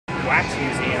wax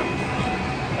museum.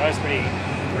 That was pretty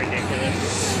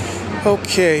ridiculous.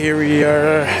 Okay, here we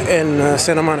are in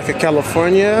Santa Monica,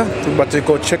 California. We're about to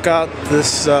go check out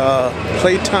this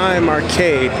Playtime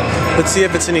arcade. Let's see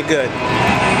if it's any good.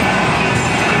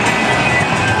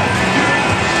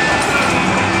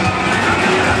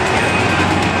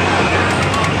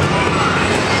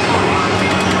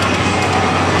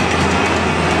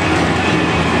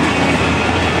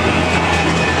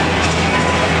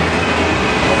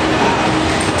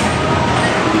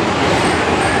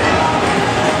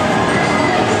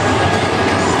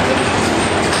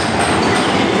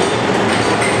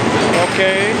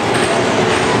 Okay.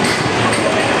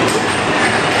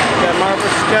 Got Marvel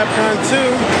vs. Capcom 2.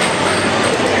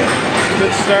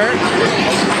 Good start.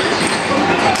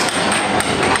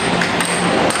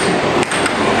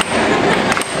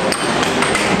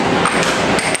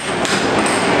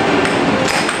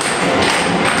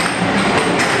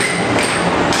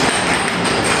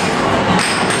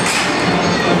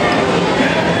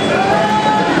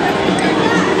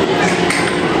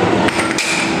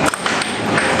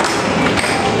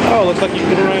 Oh, looks like you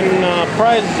can win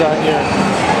prizes out here.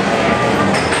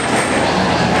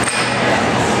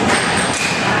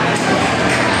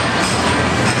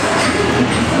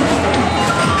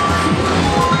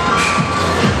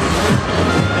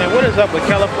 And what is up with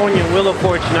California Wheel of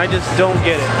Fortune? I just don't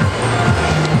get it.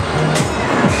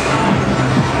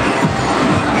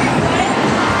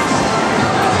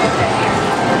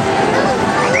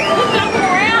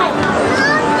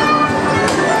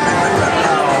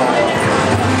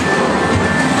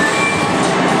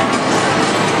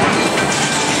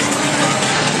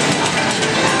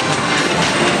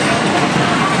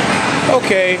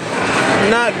 Okay,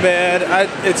 not bad.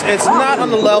 It's not on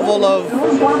the level of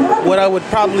what I would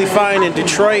probably find in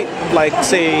Detroit, like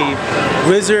say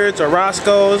Wizards or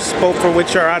Roscoe's, both for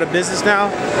which are out of business now.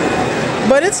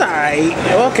 But it's alright.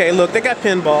 Okay, look, they got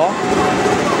pinball.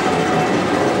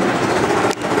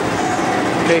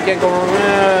 Okay, can't go wrong.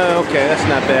 Okay, that's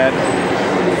not bad.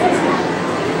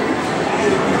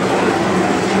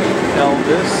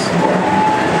 Elvis.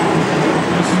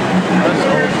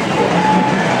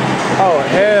 Oh,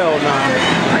 hell no.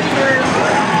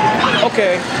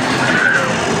 Okay.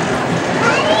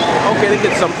 Okay, they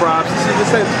get some props. This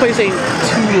place ain't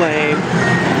too lame.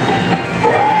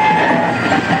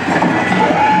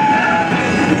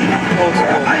 Old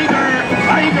school.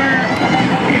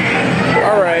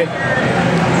 Alright.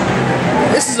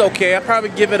 This is okay. I'll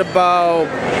probably give it about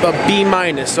a B-.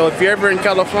 So if you're ever in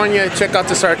California, check out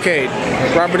this arcade.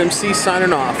 Robert MC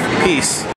signing off. Peace.